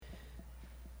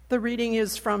The reading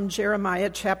is from Jeremiah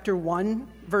chapter 1,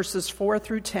 verses 4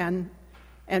 through 10,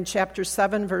 and chapter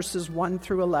 7, verses 1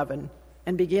 through 11,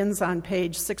 and begins on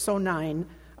page 609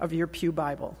 of your Pew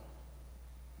Bible.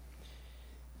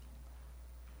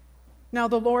 Now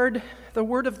the word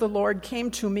of the Lord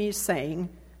came to me, saying,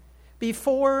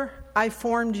 "Before I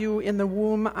formed you in the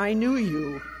womb, I knew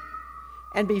you,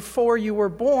 and before you were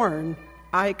born,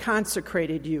 I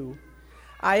consecrated you.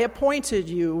 I appointed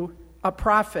you a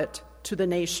prophet to the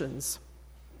nations."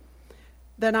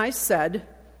 Then I said,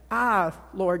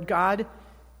 Lord God,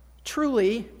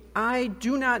 truly I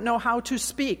do not know how to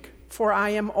speak, for I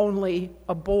am only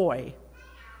a boy.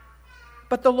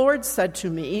 But the Lord said to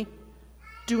me,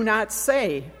 "Do not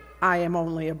say, I am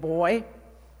only a boy,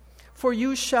 for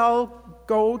you shall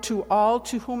go to all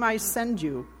to whom I send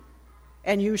you,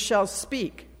 and you shall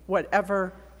speak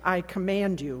whatever I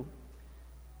command you.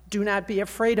 Do not be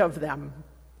afraid of them,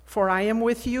 for I am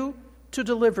with you to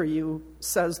deliver you,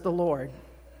 says the Lord."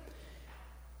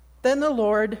 Then the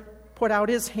Lord put out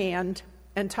his hand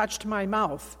and touched my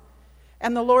mouth.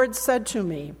 And the Lord said to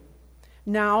me,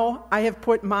 "Now I have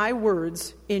put my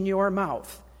words in your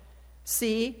mouth.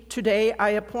 See, today I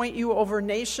appoint you over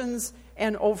nations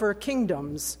and over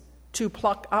kingdoms, to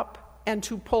pluck up and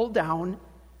to pull down,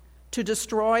 to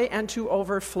destroy and to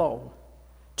overflow,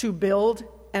 to build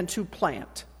and to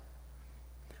plant."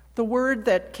 The word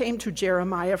that came to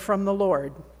Jeremiah from the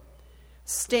Lord: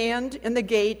 "Stand in the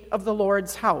gate of the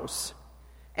Lord's house,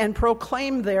 and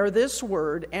proclaim there this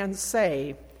word, and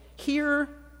say, Hear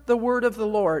the word of the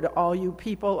Lord, all you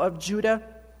people of Judah,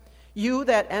 you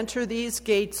that enter these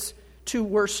gates to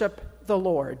worship the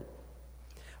Lord.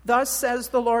 Thus says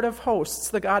the Lord of hosts,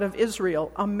 the God of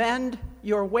Israel, amend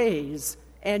your ways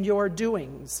and your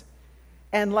doings,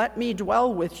 and let me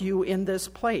dwell with you in this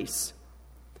place.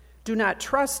 Do not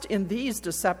trust in these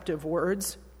deceptive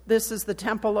words. This is the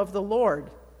temple of the Lord,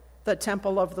 the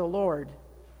temple of the Lord,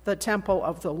 the temple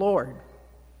of the Lord.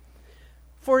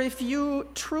 For if you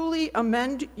truly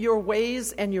amend your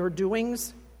ways and your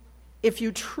doings, if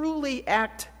you truly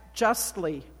act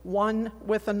justly one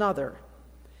with another,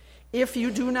 if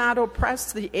you do not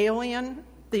oppress the alien,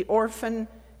 the orphan,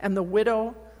 and the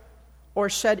widow, or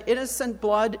shed innocent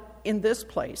blood in this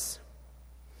place,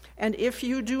 and if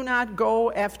you do not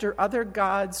go after other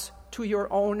gods to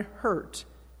your own hurt,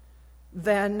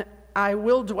 then I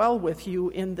will dwell with you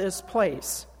in this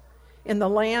place, in the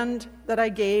land that I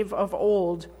gave of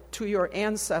old to your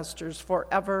ancestors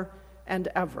forever and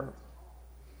ever.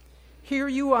 Here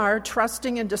you are,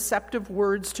 trusting in deceptive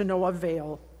words to no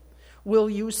avail. Will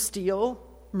you steal,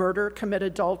 murder, commit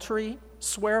adultery,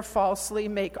 swear falsely,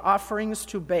 make offerings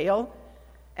to Baal,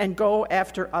 and go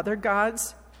after other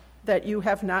gods that you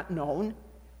have not known,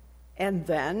 and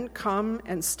then come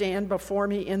and stand before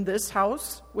me in this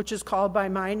house, which is called by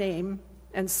my name,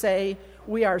 and say,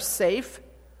 We are safe,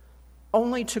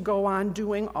 only to go on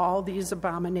doing all these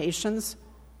abominations?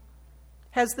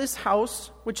 Has this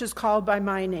house, which is called by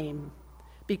my name,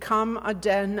 become a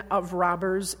den of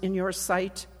robbers in your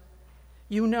sight?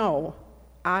 You know,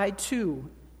 I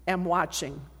too am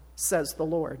watching, says the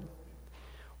Lord."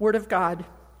 Word of God,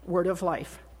 word of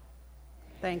life.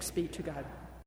 Thanks be to God.